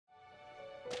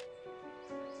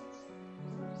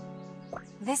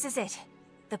This is it.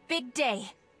 The big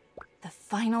day. The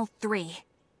final 3.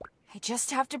 I just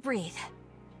have to breathe.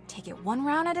 Take it one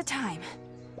round at a time.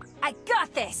 I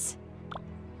got this!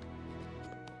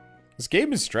 This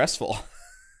game is stressful.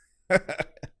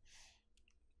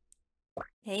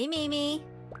 Hey, Mimi.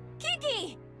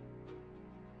 Kiki!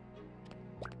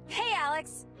 Hey,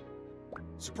 Alex.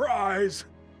 Surprise!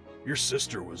 Your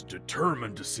sister was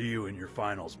determined to see you in your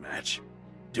finals match.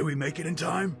 Did we make it in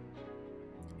time?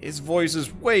 His voice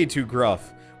is way too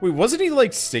gruff. Wait, wasn't he,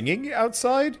 like, singing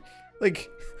outside? Like,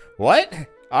 what?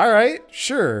 Alright,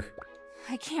 sure.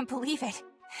 I can't believe it.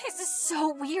 This is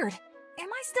so weird.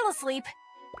 Am I still asleep?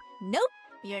 Nope,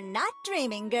 you're not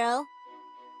dreaming, girl.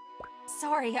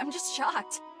 Sorry, I'm just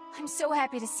shocked. I'm so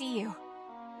happy to see you.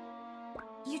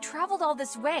 You traveled all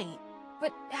this way,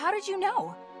 but how did you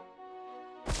know?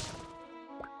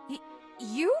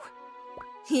 You?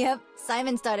 Yep,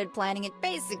 Simon started planning it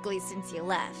basically since you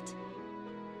left.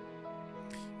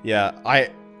 Yeah,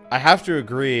 I have to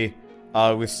agree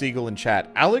with Siegel in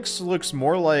chat. Alex looks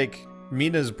more like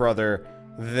Mina's brother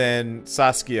than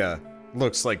Saskia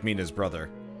looks like Mina's brother,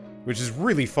 which is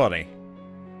really funny.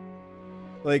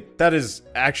 Like, that is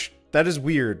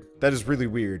weird. That is really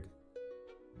weird.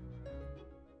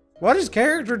 What is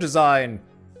character design?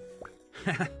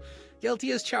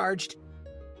 Guilty as charged.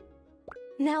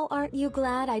 Now, aren't you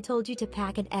glad I told you to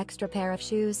pack an extra pair of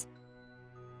shoes?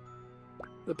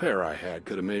 The pair I had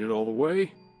could have made it all the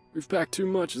way. We've packed too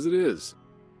much as it is.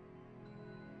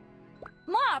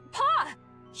 Ma! Pa!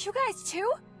 You guys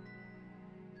too?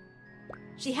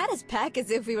 She had us pack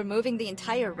as if we were moving the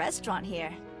entire restaurant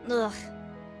here. Ugh.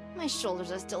 My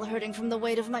shoulders are still hurting from the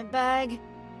weight of my bag.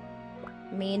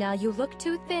 Mina, you look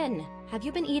too thin. Have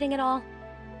you been eating at all?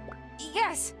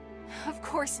 Yes, of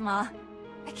course, Ma.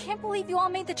 I can't believe you all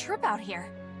made the trip out here.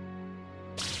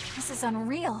 This is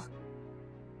unreal.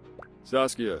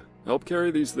 Saskia, help carry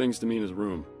these things to Mina's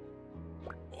room.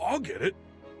 I'll get it.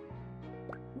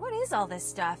 What is all this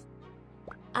stuff?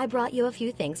 I brought you a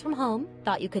few things from home.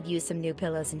 Thought you could use some new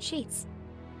pillows and sheets.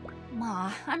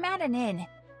 Ma, I'm at an inn.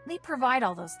 They provide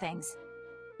all those things.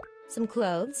 Some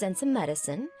clothes and some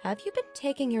medicine. Have you been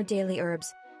taking your daily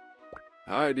herbs?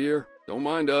 Hi, dear. Don't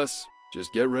mind us.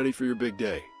 Just get ready for your big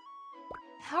day.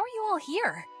 How are you all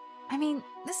here? I mean,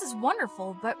 this is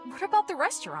wonderful, but what about the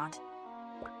restaurant?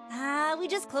 We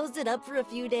just closed it up for a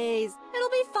few days. It'll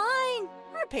be fine.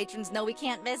 Our patrons know we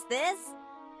can't miss this.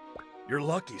 You're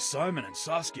lucky Simon and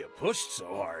Saskia pushed so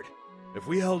hard. If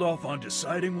we held off on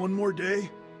deciding one more day,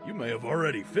 you may have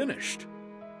already finished.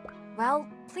 Well,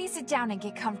 please sit down and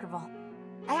get comfortable.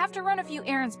 I have to run a few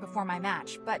errands before my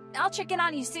match, but I'll check in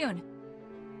on you soon.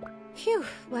 Phew,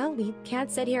 well, we can't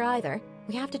sit here either.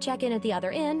 We have to check in at the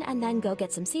other inn and then go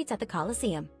get some seats at the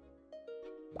Coliseum.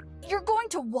 You're going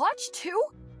to watch too?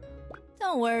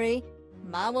 Don't worry.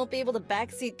 Ma won't be able to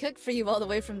backseat cook for you all the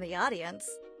way from the audience.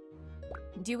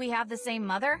 Do we have the same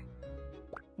mother?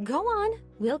 Go on.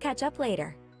 We'll catch up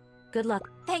later. Good luck.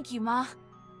 Thank you, Ma.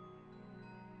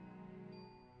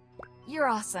 You're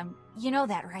awesome. You know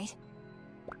that, right?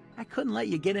 I couldn't let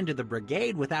you get into the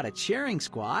brigade without a cheering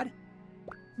squad.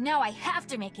 Now I have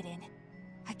to make it in.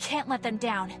 I can't let them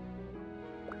down.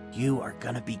 You are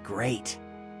gonna be great.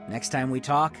 Next time we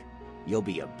talk, you'll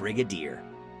be a brigadier.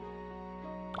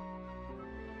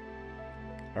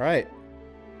 Alright.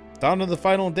 Down to the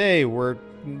final day. We're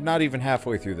not even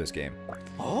halfway through this game.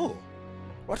 Oh.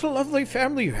 What a lovely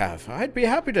family you have. I'd be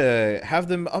happy to have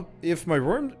them up if my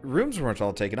rooms weren't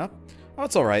all taken up. Oh,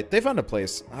 it's alright. They found a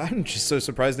place. I'm just so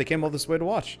surprised they came all this way to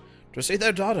watch. To see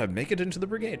their daughter make it into the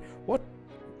brigade. What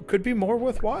could be more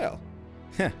worthwhile?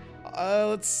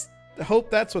 Let's hope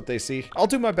that's what they see. I'll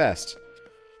do my best.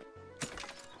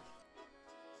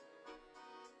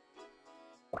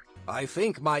 I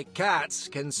think my cats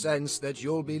can sense that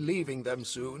you'll be leaving them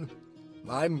soon.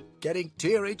 I'm getting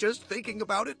teary just thinking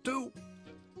about it, too.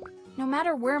 No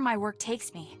matter where my work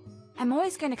takes me, I'm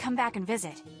always going to come back and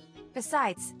visit.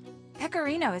 Besides,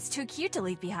 Pecorino is too cute to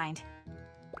leave behind.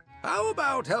 How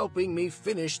about helping me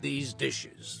finish these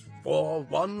dishes for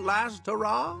one last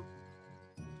hurrah?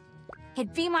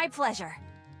 It'd be my pleasure.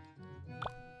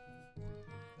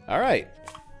 Alright.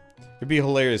 It'd be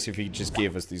hilarious if he just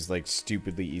gave us these, like,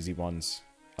 stupidly easy ones.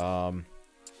 Let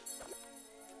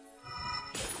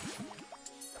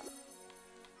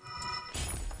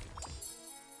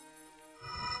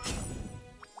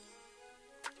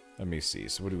me see.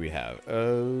 So what do we have?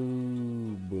 Oh,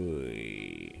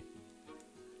 boy.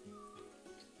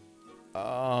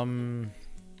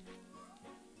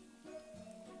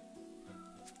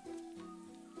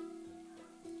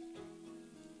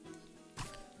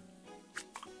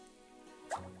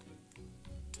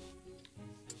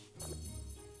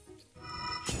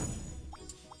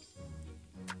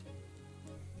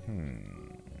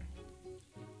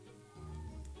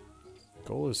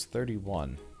 Goal is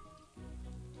 31.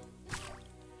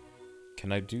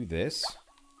 Can I do this?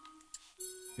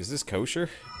 Is this kosher?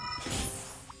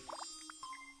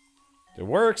 It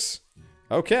works!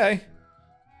 Okay.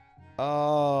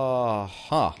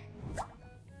 Huh.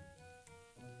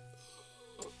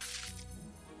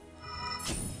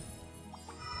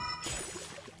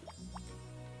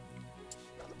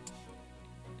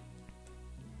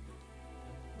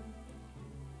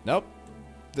 Nope.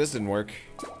 This didn't work.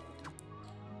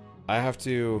 I have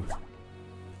to...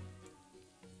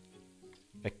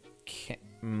 I can't...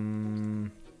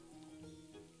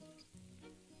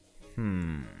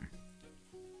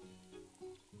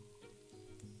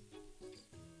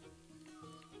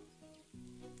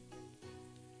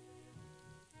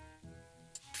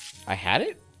 I had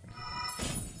it?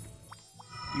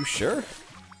 You sure?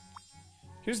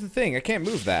 Here's the thing, I can't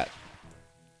move that.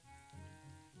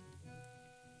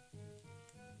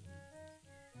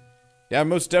 Yeah, I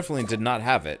most definitely did not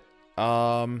have it.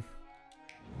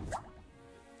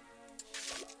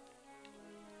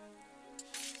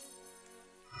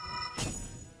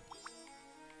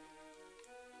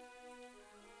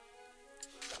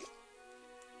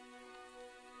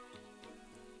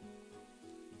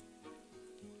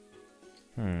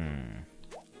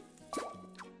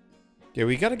 Yeah,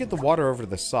 we gotta get the water over to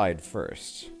the side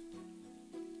first.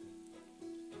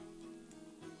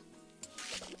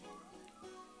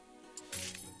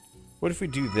 What if we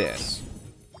do this?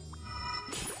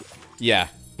 Yeah,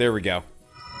 there we go.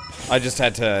 I just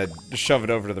had to shove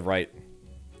it over to the right.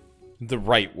 The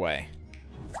right way.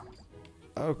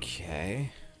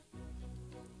 Okay.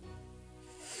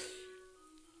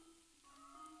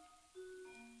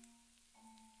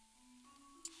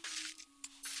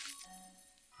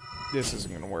 This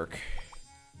isn't gonna work.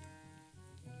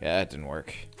 Yeah, it didn't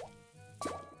work.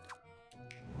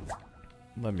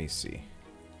 Let me see.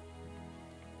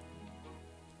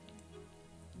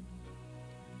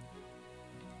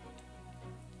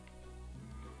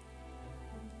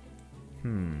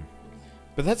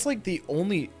 But that's like the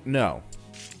only... No.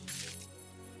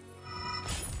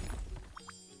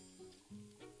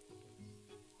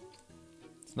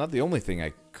 It's not the only thing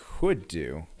I could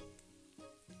do.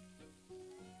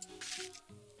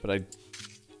 But I...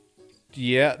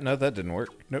 Yeah, no, that didn't work.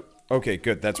 Nope. Okay,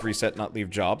 good. That's reset, not leave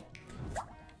job.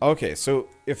 Okay, so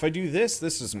if I do this,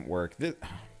 this doesn't work. The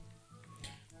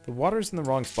water's in the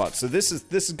wrong spot. So this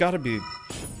has got to be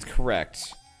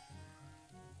correct.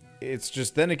 It's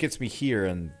just then it gets me here,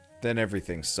 and then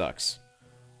everything sucks.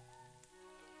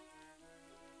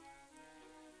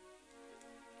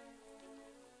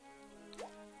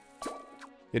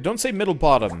 Yeah, don't say middle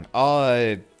bottom.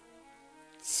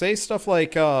 Say stuff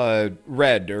like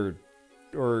red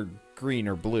or green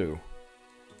or blue.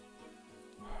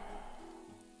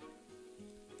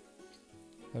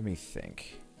 Let me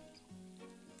think.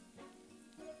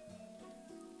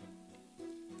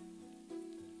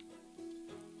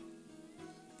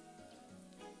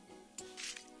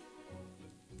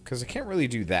 Because I can't really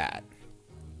do that.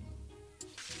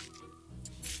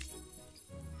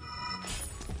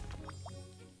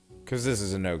 Because this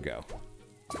is a no-go.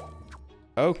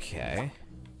 Okay.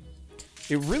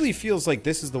 It really feels like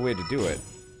this is the way to do it.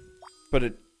 But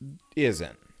it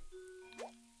isn't.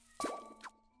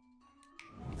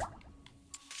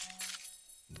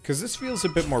 Because this feels a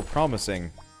bit more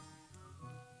promising.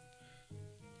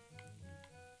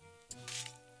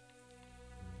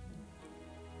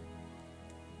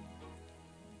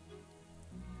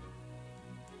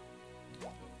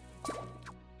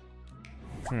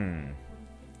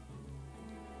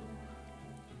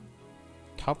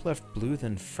 Top left blue,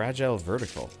 then fragile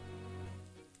vertical.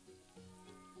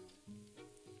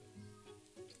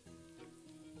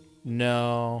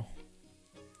 No.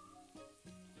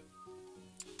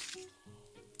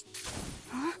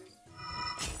 Huh?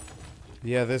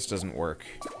 Yeah, this doesn't work.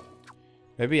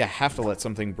 Maybe I have to let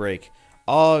something break.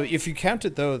 If you count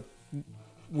it though,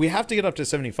 we have to get up to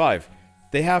 75.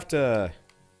 They have to...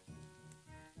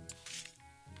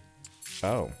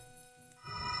 Oh.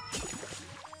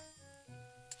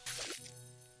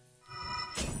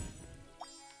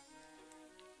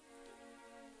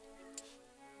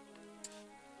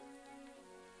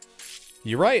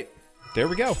 You're right. There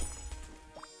we go.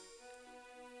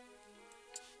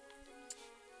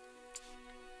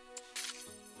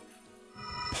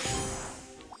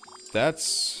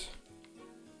 That's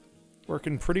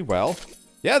working pretty well.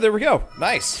 Yeah, there we go.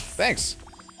 Nice. Thanks.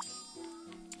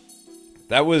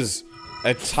 That was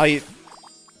a tight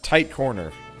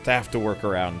corner to have to work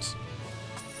around.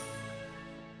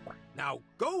 Now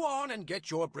go on and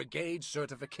get your brigade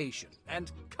certification,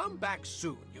 and come back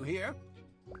soon, you hear?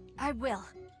 I will.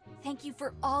 Thank you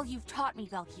for all you've taught me,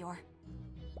 Belchior.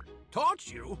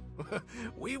 Taught you?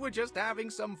 We were just having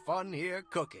some fun here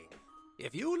cooking.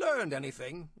 If you learned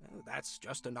anything, that's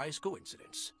just a nice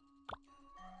coincidence.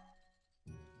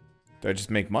 Do I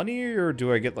just make money, or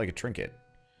do I get, like, a trinket?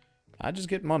 I just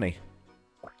get money.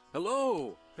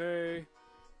 Hello. Hey.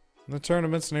 The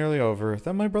tournament's nearly over.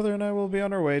 Then my brother and I will be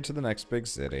on our way to the next big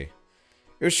city.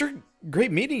 It was sure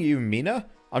great meeting you, Mina.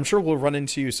 I'm sure we'll run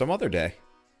into you some other day.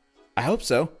 I hope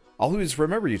so. I'll always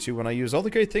remember you two when I use all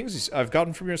the great things I've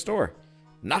gotten from your store.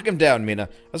 Knock 'em down, Mina.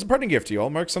 As a parting gift to you,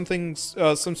 I'll mark some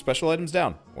special items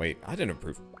down. Wait, I didn't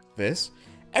approve this.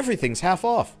 Everything's half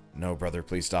off. No, brother,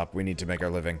 please stop. We need to make our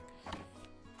living.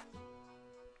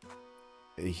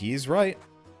 He's right.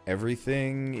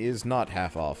 Everything is not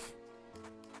half off.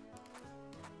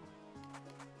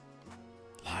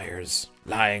 Liars.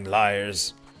 Lying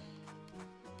liars.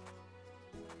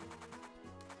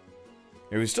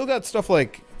 Yeah, we still got stuff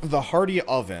like the hearty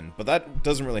oven, but that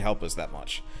doesn't really help us that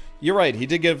much. You're right, he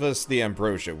did give us the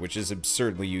ambrosia, which is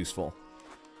absurdly useful.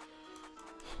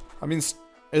 I mean,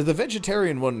 the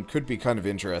vegetarian one could be kind of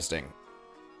interesting.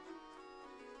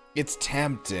 It's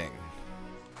tempting.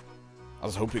 I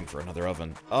was hoping for another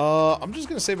oven. I'm just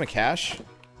gonna save my cash.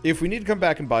 If we need to come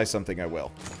back and buy something, I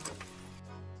will.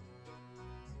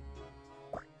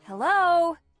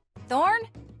 Hello? Thorn?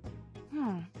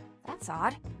 That's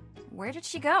odd. Where did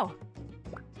she go?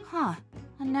 Huh,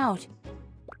 a note.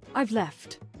 I've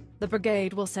left. The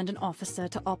brigade will send an officer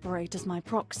to operate as my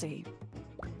proxy.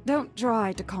 Don't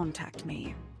try to contact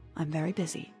me. I'm very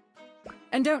busy.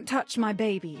 And don't touch my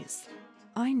babies.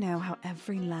 I know how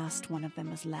every last one of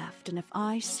them is left, and if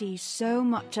I see so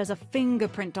much as a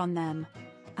fingerprint on them,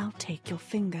 I'll take your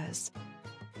fingers.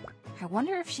 I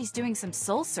wonder if she's doing some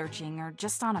soul searching or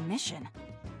just on a mission.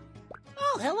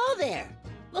 Oh, hello there.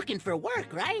 Looking for work,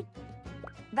 right?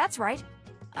 That's right.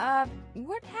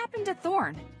 What happened to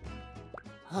Thorn?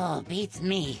 Oh, beats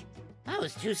me. I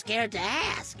was too scared to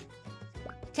ask.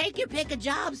 Take your pick of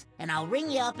jobs, and I'll ring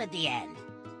you up at the end.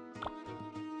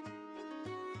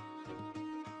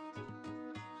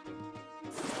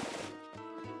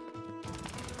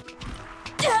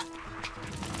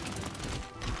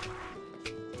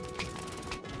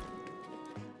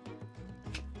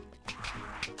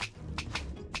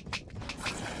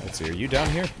 Let's see, are you down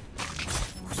here?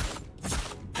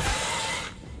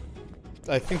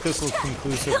 I think this will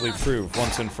conclusively prove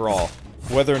once and for all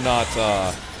whether or not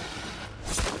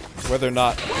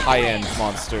high-end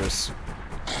monsters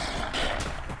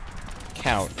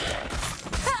count.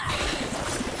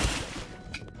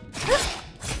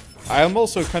 I am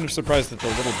also kind of surprised that the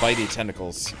little bitey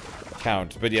tentacles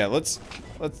count. But yeah, let's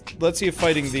see if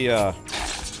fighting the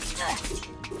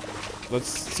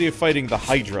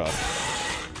Hydra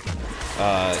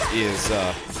is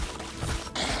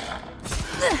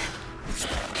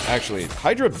actually,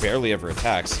 Hydra barely ever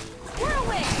attacks.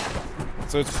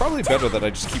 So it's probably better that I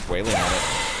just keep wailing on it.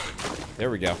 There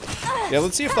we go. Yeah,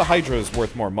 let's see if the Hydra is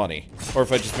worth more money, or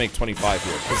if I just make 25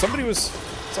 here. Because somebody was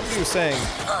saying.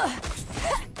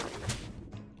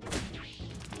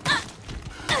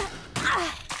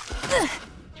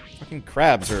 Fucking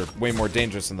crabs are way more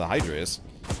dangerous than the Hydra is.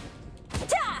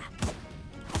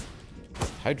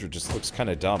 Hydra just looks kind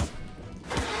of dumb.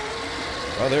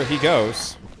 Oh, there he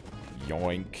goes.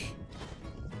 Yoink.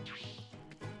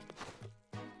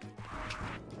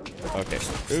 Okay.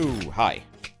 Ooh, hi.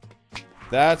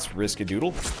 That's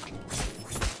Riskadoodle.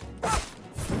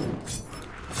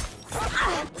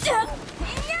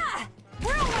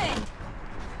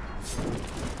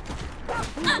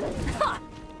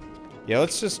 Yeah,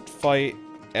 let's just fight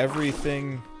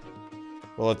everything.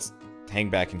 Well, let's hang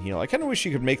back and heal. I kind of wish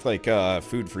you could make, like,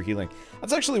 food for healing.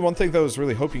 That's actually one thing that I was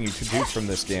really hoping you could do from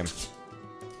this game.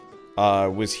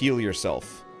 Was heal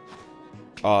yourself.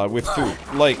 With food.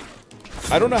 Like,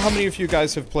 I don't know how many of you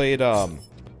guys have played, I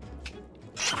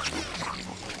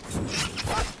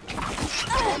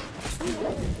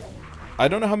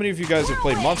don't know how many of you guys have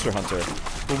played Monster Hunter,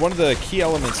 but one of the key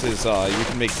elements is, you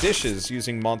can make dishes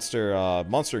using monster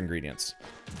ingredients.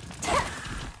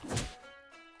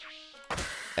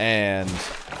 And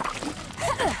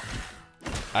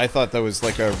I thought that was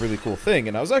like a really cool thing,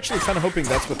 and I was actually kind of hoping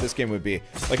that's what this game would be.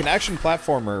 Like an action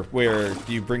platformer where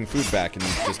you bring food back and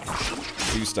just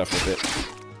do stuff with it.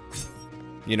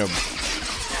 You know,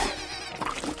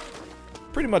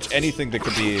 pretty much anything that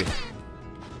could be...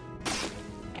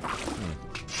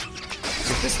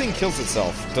 If this thing kills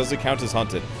itself, does it count as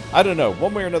hunted? I don't know.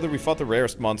 One way or another, we fought the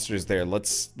rarest monsters there.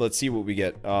 Let's see what we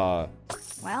get. Well,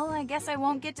 I guess I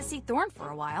won't get to see Thorn for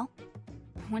a while.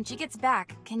 When she gets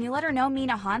back, can you let her know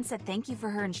Mina Han said thank you for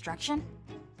her instruction?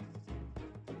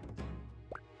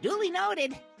 Duly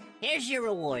noted. Here's your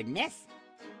reward, miss.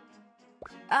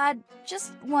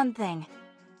 Just one thing.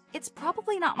 It's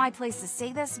probably not my place to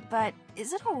say this, but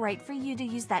is it alright for you to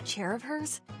use that chair of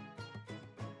hers?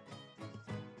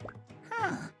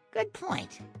 Huh. Good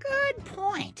point. Good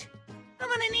point. I'm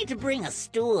gonna need to bring a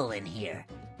stool in here.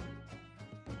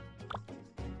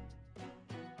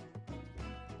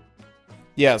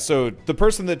 Yeah, so the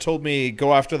person that told me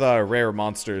go after the rare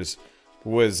monsters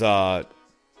was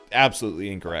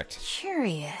absolutely incorrect.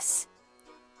 Curious.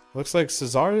 Looks like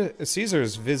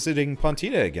Caesar's visiting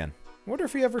Pontita again. Wonder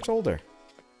if he ever told her.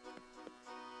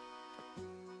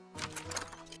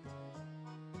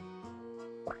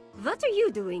 What are you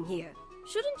doing here?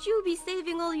 Shouldn't you be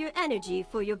saving all your energy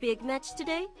for your big match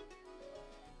today?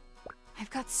 I've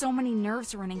got so many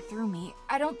nerves running through me,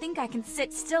 I don't think I can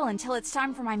sit still until it's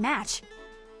time for my match.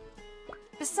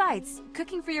 Besides,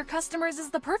 cooking for your customers is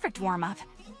the perfect warm-up.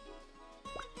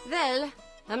 Well,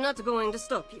 I'm not going to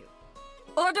stop you.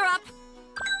 Order up!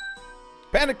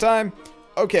 Panic time!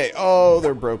 Okay, oh,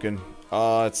 they're broken.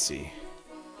 Let's see.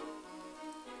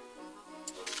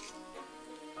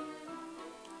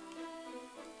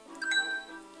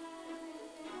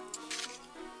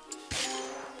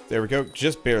 There we go,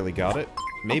 just barely got it.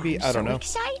 Maybe, I don't know. I'm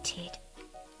so excited.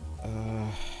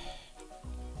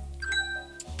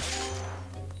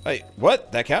 Hey,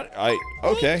 what? That count?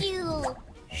 Okay. Thank you.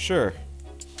 Sure.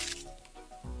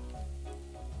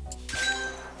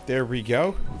 There we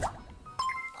go.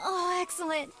 Oh,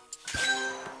 excellent.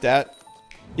 That,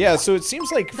 yeah, so it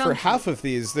seems like for half of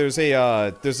these, there's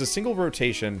a single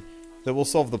rotation that will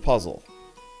solve the puzzle.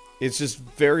 It's just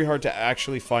very hard to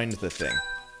actually find the thing.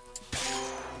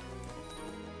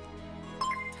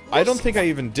 I don't think I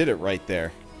even did it right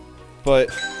there, but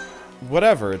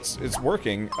whatever, it's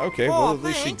working. Okay, well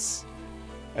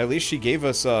at least she gave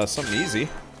us something easy.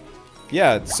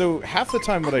 Yeah, so half the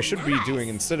time what I should be doing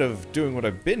instead of doing what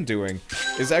I've been doing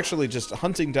is actually just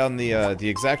hunting down the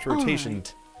exact rotation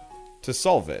to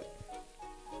solve it.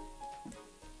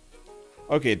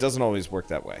 Okay, it doesn't always work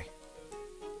that way.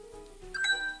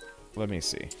 Let me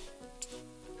see.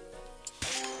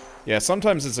 Yeah,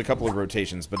 sometimes it's a couple of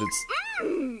rotations, but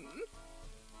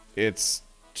it's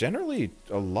generally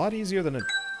a lot easier than it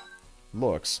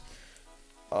looks.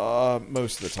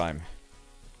 Most of the time.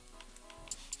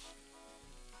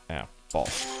 Ah, ball.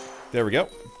 There we go.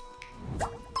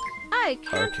 I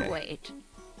can't wait.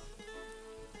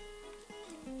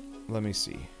 Let me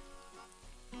see.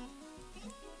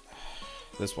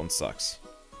 This one sucks.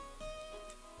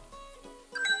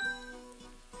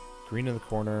 Green in the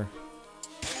corner.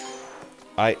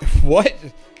 What?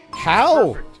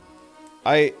 How?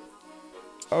 Perfect.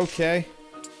 Okay.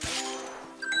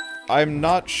 I'm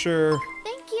not sure.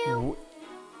 Thank you.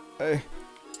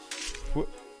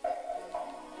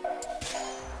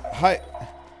 Hi.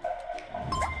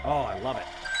 Oh, I love it.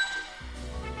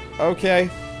 Okay.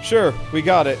 Sure, we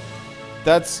got it.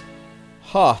 That's...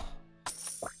 Huh.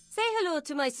 Say hello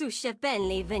to my sous chef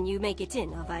Bentley when you make it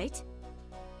in, alright?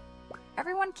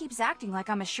 Everyone keeps acting like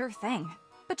I'm a sure thing.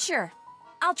 But sure,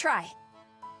 I'll try.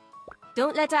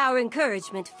 Don't let our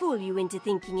encouragement fool you into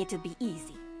thinking it'll be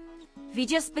easy. We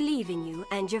just believe in you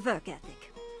and your work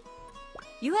ethic.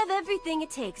 You have everything it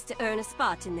takes to earn a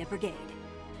spot in their brigade.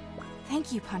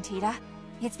 Thank you, Pontita.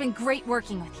 It's been great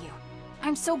working with you.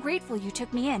 I'm so grateful you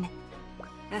took me in.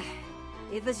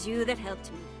 It was you that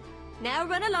helped me. Now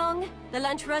run along. The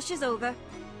lunch rush is over.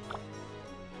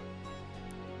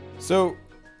 So,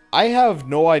 I have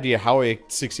no idea how I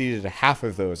succeeded at half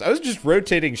of those. I was just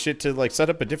rotating shit to, like, set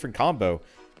up a different combo.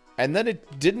 And then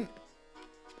it didn't...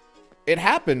 It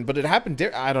happened, but it happened...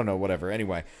 I don't know, whatever.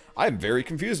 Anyway, I'm very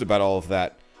confused about all of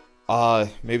that.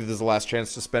 Maybe there's the last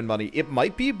chance to spend money. It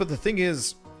might be, but the thing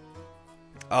is...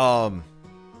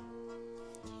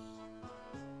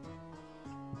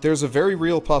 There's a very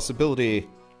real possibility...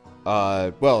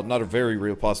 well, not a very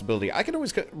real possibility. I can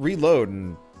always reload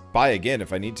and buy again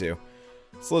if I need to.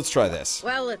 So let's try this.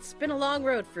 Well, it's been a long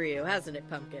road for you, hasn't it,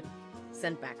 Pumpkin?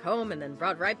 Sent back home and then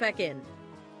brought right back in.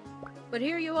 But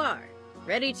here you are,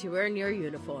 ready to earn your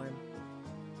uniform.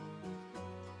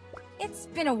 It's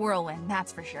been a whirlwind,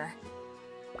 that's for sure.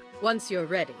 Once you're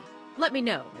ready, let me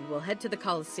know and we'll head to the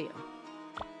Coliseum.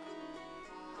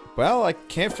 Well, I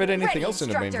can't fit anything else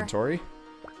into my inventory.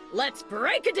 Let's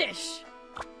break a dish!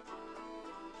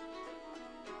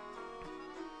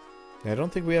 I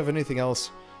don't think we have anything else.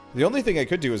 The only thing I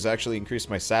could do is actually increase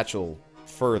my satchel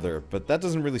further, but that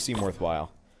doesn't really seem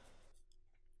worthwhile.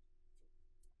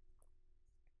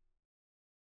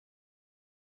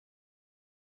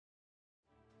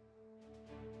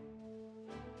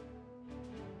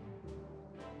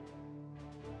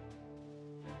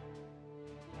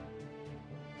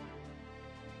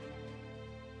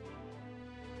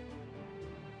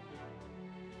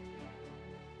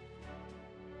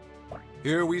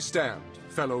 Here we stand,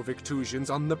 fellow Victusians,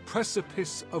 on the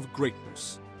precipice of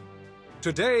greatness.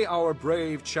 Today our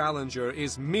brave challenger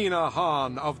is Mina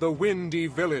Han of the Windy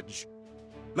Village.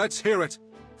 Let's hear it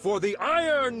for the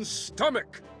Iron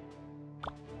Stomach!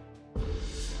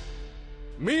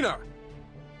 Mina!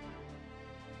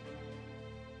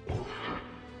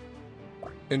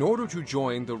 In order to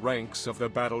join the ranks of the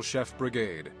Battle Chef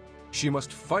Brigade, she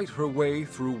must fight her way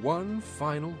through one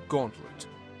final gauntlet.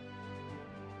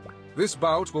 This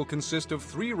bout will consist of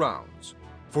 3 rounds.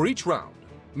 For each round,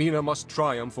 Mina must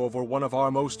triumph over one of our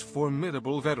most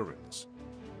formidable veterans.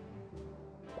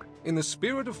 In the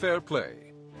spirit of fair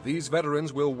play, these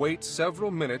veterans will wait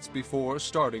several minutes before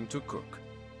starting to cook.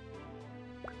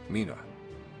 Mina,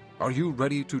 are you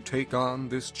ready to take on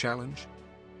this challenge?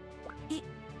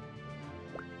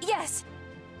 Yes!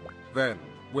 Then,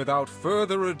 without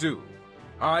further ado,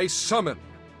 I summon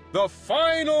the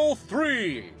final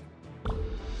 3!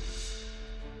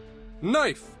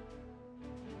 Knife!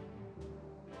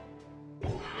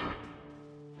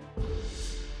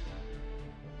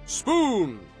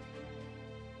 Spoon!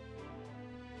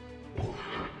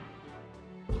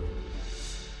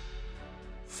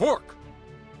 Fork!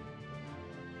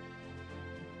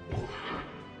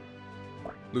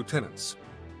 Lieutenants,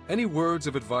 any words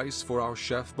of advice for our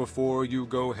chef before you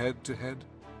go head-to-head?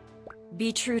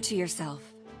 Be true to yourself.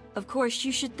 Of course,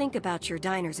 you should think about your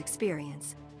diner's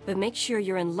experience, but make sure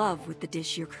you're in love with the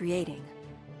dish you're creating.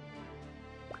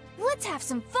 Let's have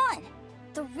some fun!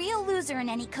 The real loser in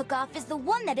any cook-off is the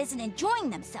one that isn't enjoying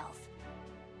themselves.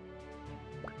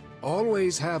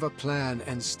 Always have a plan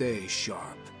and stay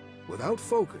sharp. Without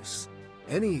focus,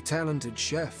 any talented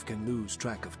chef can lose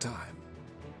track of time.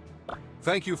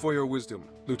 Thank you for your wisdom,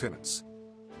 Lieutenants.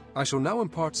 I shall now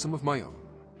impart some of my own.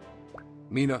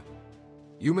 Mina,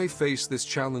 you may face this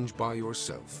challenge by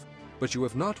yourself, but you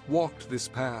have not walked this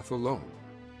path alone.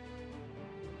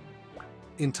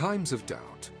 In times of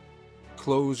doubt,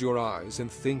 close your eyes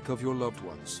and think of your loved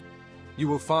ones. You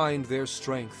will find their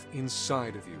strength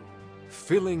inside of you,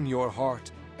 filling your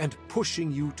heart and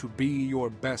pushing you to be your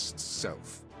best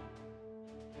self.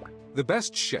 The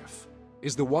best chef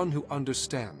is the one who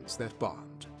understands that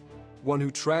bond, one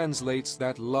who translates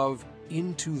that love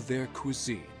into their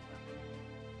cuisine.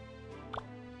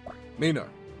 Mina,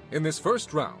 in this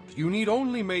first round, you need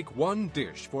only make one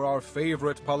dish for our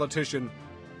favorite politician,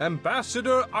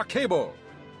 Ambassador Akebo.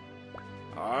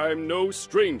 I'm no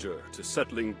stranger to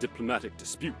settling diplomatic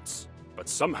disputes, but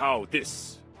somehow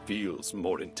this feels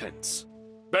more intense.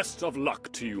 Best of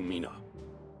luck to you, Mina.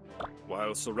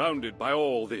 While surrounded by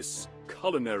all this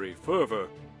culinary fervor,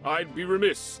 I'd be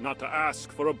remiss not to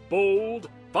ask for a bold,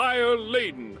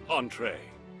 fire-laden entree.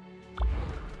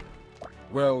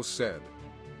 Well said.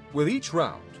 With each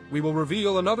round, we will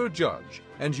reveal another judge,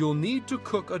 and you'll need to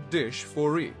cook a dish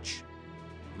for each.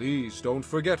 Please don't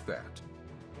forget that.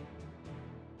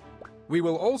 We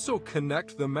will also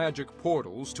connect the magic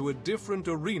portals to a different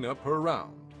arena per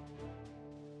round.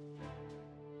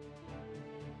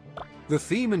 The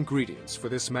theme ingredients for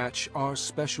this match are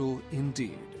special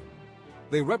indeed.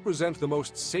 They represent the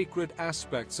most sacred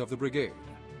aspects of the brigade.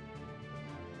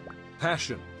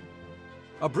 Passion.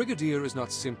 A brigadier is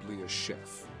not simply a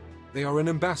chef. They are an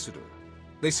ambassador.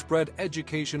 They spread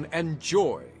education and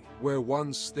joy where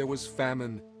once there was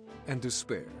famine and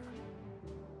despair.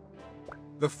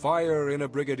 The fire in a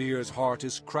brigadier's heart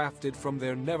is crafted from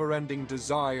their never-ending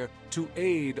desire to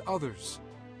aid others.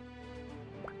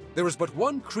 There is but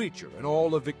one creature in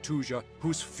all of Victusia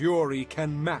whose fury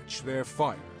can match their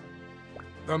fire.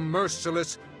 The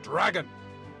merciless dragon!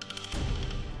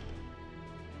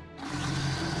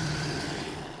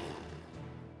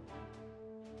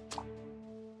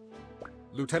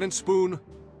 Lieutenant Spoon,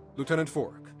 Lieutenant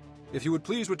Fork, if you would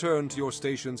please return to your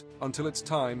stations until it's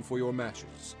time for your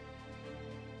matches.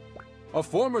 A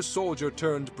former soldier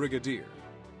turned brigadier,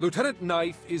 Lieutenant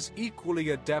Knife is equally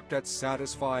adept at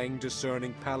satisfying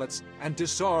discerning palates and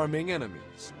disarming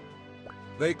enemies.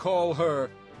 They call her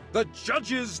the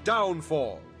Judge's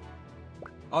Downfall.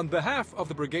 On behalf of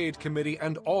the Brigade Committee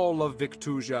and all of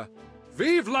Victusia,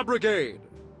 vive la Brigade!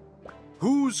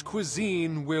 Whose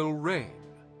cuisine will reign?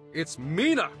 It's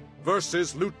Mina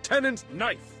versus Lieutenant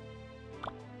Knife.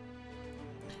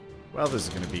 Well, this is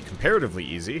going to be comparatively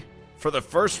easy. For the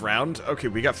first round, okay,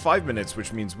 we got 5 minutes,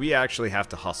 which means we actually have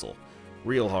to hustle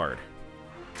real hard.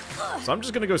 So I'm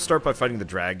just going to go start by fighting the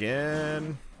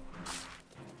dragon.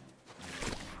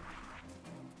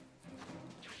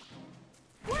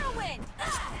 Whirlwind!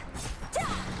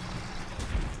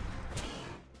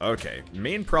 Okay,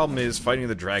 main problem is fighting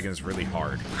the dragon is really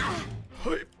hard.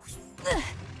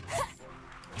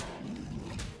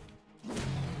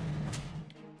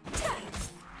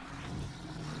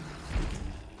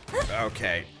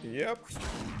 Okay. Yep.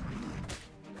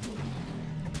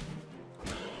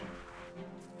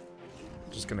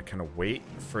 Just gonna kind of wait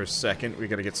for a second. We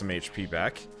gotta get some HP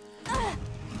back.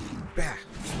 Bah.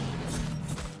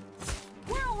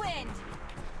 Whirlwind.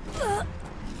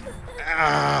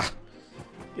 Ah.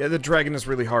 Yeah, the dragon is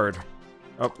really hard.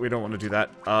 Oh, we don't want to do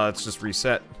that. Let's just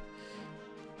reset.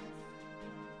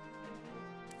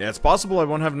 Yeah, it's possible I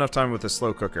won't have enough time with the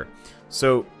slow cooker.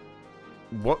 So,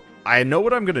 what? I know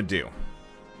what I'm gonna do.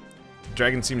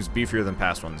 Dragon seems beefier than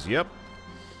past ones. Yep.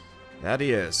 That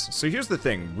he is. So here's the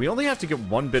thing. We only have to get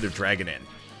one bit of dragon in.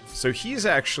 So he's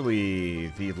actually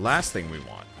the last thing we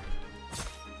want.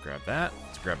 Grab that.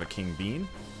 Let's grab a king bean.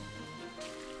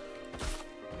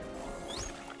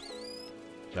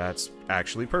 That's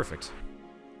actually perfect.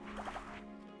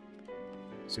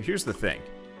 So here's the thing.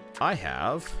 I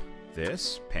have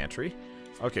this pantry.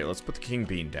 Okay, let's put the king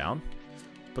bean down.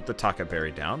 Put the taka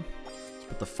berry down. Let's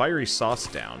put the fiery sauce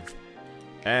down.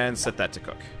 And set that to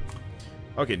cook.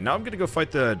 Okay, now I'm gonna go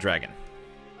fight the dragon.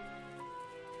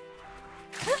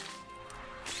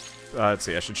 Let's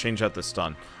see, I should change out the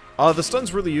stun. The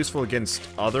stun's really useful against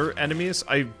other enemies.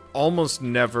 I almost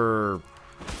never...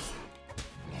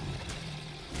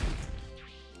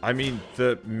 I mean,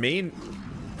 the main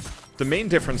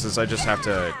difference is I just have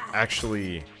to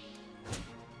actually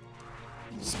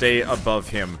stay above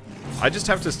him. I just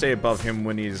have to stay above him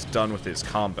when he's done with his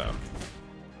combo.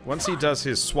 Once he does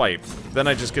his swipe, then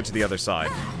I just get to the other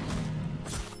side.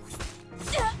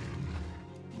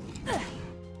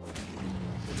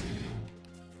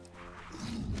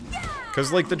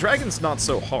 Because, like, the dragon's not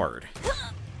so hard.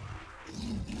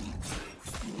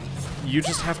 You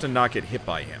just have to not get hit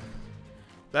by him.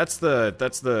 That's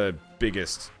the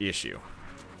biggest issue.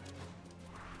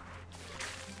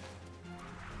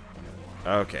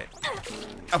 Okay.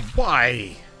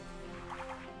 Why?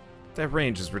 That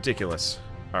range is ridiculous.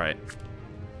 Alright.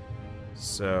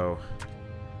 So,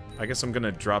 I guess I'm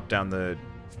gonna drop down the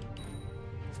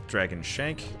dragon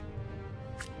shank.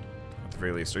 At the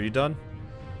very least, are you done?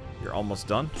 You're almost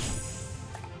done.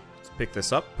 Let's pick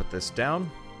this up, put this down,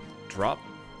 drop,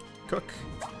 cook.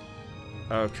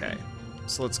 Okay.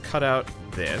 So let's cut out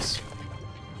this.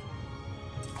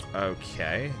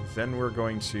 Okay. Then we're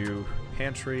going to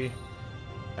pantry,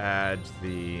 add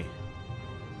the...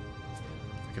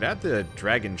 I could add the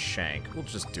dragon shank. We'll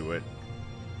just do it.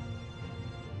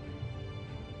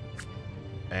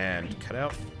 And cut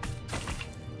out.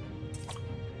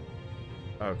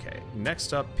 Okay,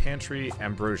 next up, pantry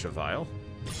ambrosia vial.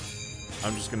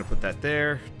 I'm just gonna put that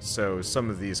there, so some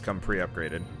of these come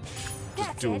pre-upgraded.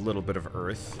 Just do a little bit of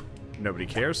earth. Nobody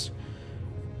cares.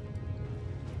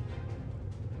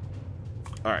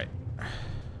 Alright.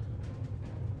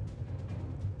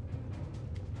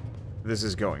 This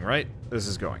is going, right? This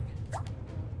is going.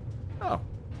 Oh.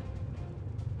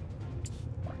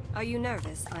 Are you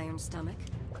nervous, Iron Stomach?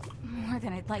 More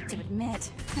than I'd like to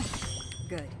admit.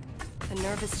 Good. A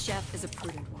nervous chef is a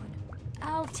prudent one.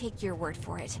 I'll take your word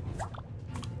for it.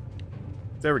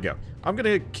 There we go. I'm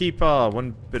gonna keep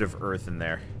one bit of earth in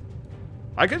there.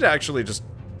 I could actually just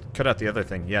cut out the other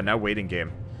thing. Yeah, now waiting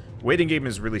game. Waiting game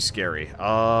is really scary.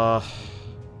 I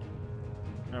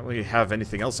don't really have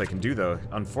anything else I can do though.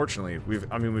 Unfortunately,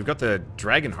 we've got the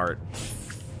dragon heart,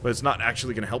 but it's not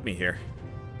actually gonna help me here.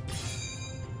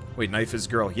 Wait, knife is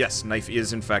girl. Yes, knife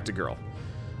is in fact a girl.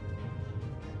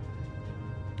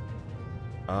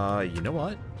 You know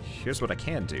what? Here's what I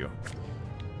can do.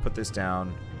 Put this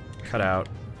down, cut out.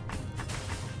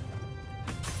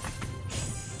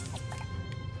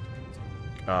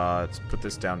 Let's put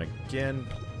this down again.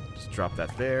 Just drop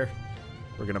that there.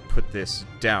 We're gonna put this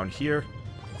down here.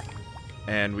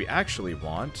 And we actually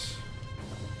want...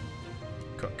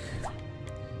 cook.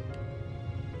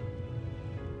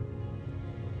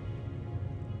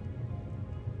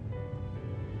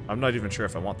 I'm not even sure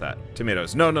if I want that.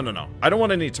 Tomatoes. No, no, no, no. I don't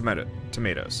want any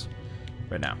tomatoes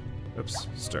right now. Oops.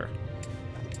 Stir.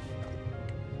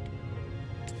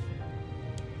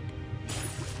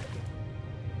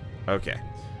 Okay.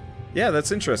 Yeah,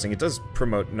 that's interesting. It does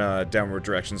promote in a downward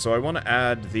direction. So I want to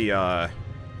add the,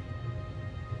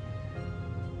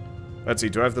 Let's see.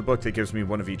 Do I have the book that gives me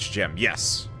one of each gem?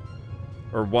 Yes.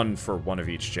 Or one for one of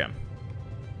each gem.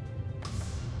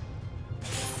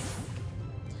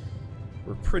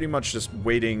 We're pretty much just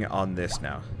waiting on this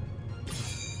now.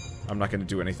 I'm not going to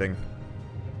do anything.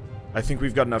 I think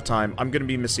we've got enough time. I'm going to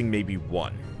be missing maybe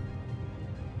one.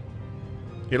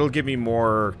 It'll give me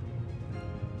more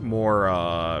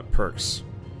perks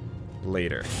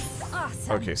later.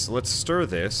 Awesome. Okay, so let's stir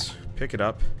this, pick it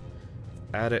up,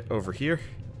 add it over here,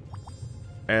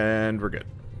 and we're good.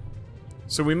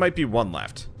 So we might be one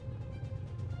left.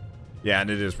 Yeah, and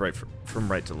it is right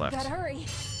from right to left. Gotta hurry.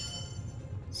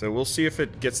 So we'll see if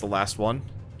it gets the last one.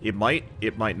 It might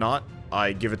not.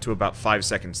 I give it to about 5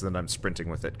 seconds, then I'm sprinting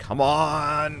with it. Come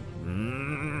on!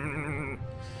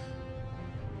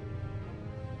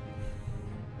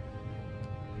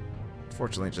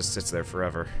 Unfortunately, it just sits there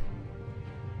forever.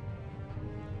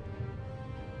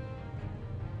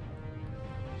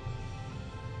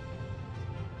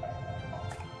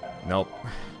 Nope.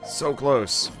 So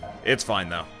close. It's fine,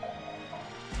 though.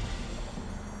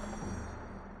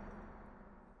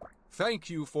 Thank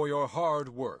you for your hard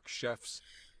work, chefs.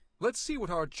 Let's see what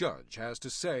our judge has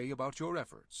to say about your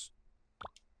efforts.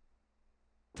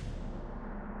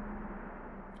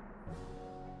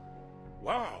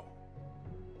 Wow.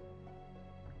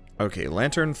 Okay,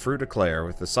 lantern fruit eclair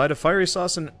with the side of fiery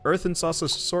sauce and earthen sauce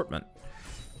assortment.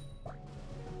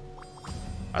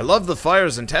 I love the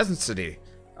fire's intensity.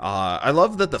 I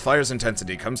love that the fire's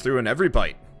intensity comes through in every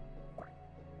bite.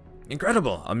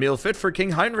 Incredible, a meal fit for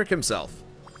King Heinrich himself.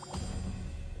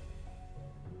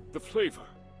 The flavor,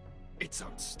 it's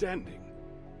outstanding.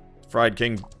 Fried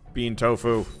king bean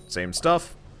tofu, same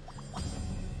stuff.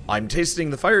 I'm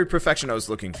tasting the fiery perfection I was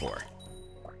looking for.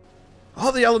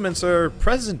 All the elements are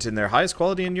present in their highest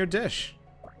quality in your dish.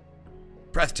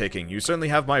 Breathtaking, you certainly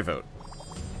have my vote.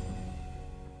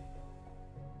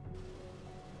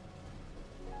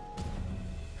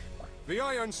 The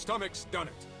Iron Stomach's done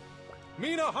it.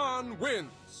 Mina Han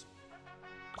wins.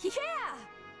 Yeah!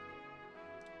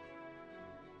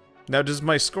 Now, does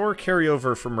my score carry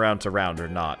over from round to round or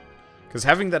not? Because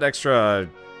having that extra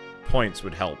points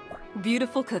would help.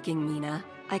 Beautiful cooking, Mina.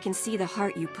 I can see the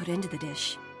heart you put into the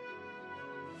dish.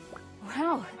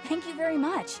 Wow, thank you very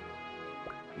much.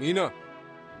 Mina,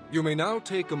 you may now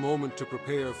take a moment to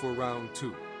prepare for round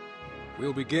 2.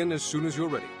 We'll begin as soon as you're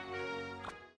ready.